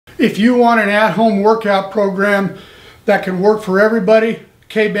If you want an at-home workout program that can work for everybody,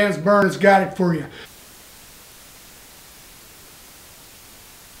 K-Bands Burn has got it for you.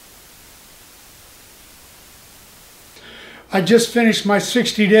 I just finished my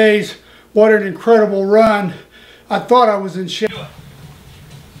 60 days. What an incredible run. I thought I was in shape.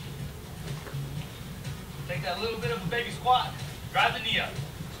 Take that little bit of a baby squat. Drive the knee up.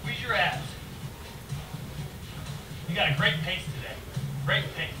 Squeeze your abs. You got a great pace today. Great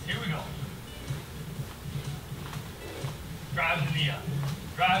pace. Here we go. Driving the knee up.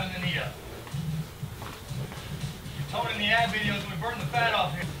 Driving the knee up. You're toning the ab videos and we burn the fat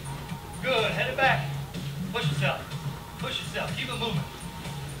off here. Good. Head it back. Push yourself. Push yourself. Keep it moving.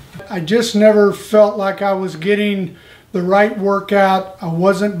 I just never felt like I was getting the right workout. I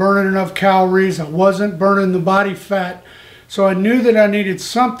wasn't burning enough calories. I wasn't burning the body fat. So I knew that I needed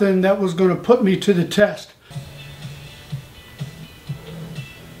something that was going to put me to the test.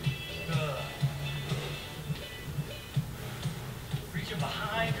 Reach it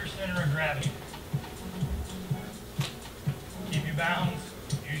behind your center of gravity. Keep your balance.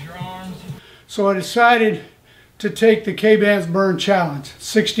 Use your arms. So I decided to take the K-Bands Burn Challenge.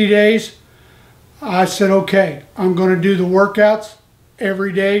 60 days. I said, okay, I'm going to do the workouts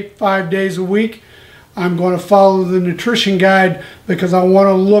every day, 5 days a week. I'm going to follow the nutrition guide because I want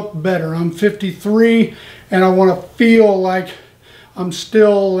to look better. I'm 53 and I want to feel like I'm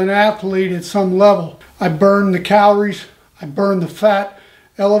still an athlete at some level. I burned the calories, I burned the fat,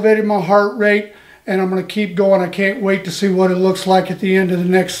 elevated my heart rate, and I'm going to keep going. I can't wait to see what it looks like at the end of the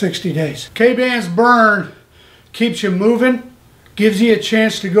next 60 days. K-Bands Burn keeps you moving, gives you a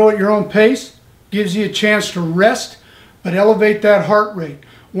chance to go at your own pace, gives you a chance to rest, but elevate that heart rate.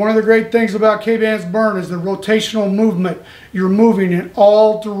 One of the great things about K-Bands Burn is the rotational movement. You're moving in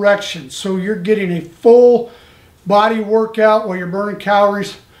all directions. So you're getting a full body workout while you're burning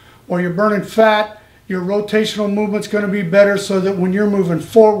calories, while you're burning fat. Your rotational movement's going to be better so that when you're moving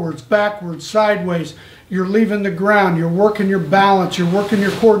forwards, backwards, sideways, you're leaving the ground, you're working your balance, you're working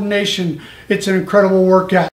your coordination. It's an incredible workout.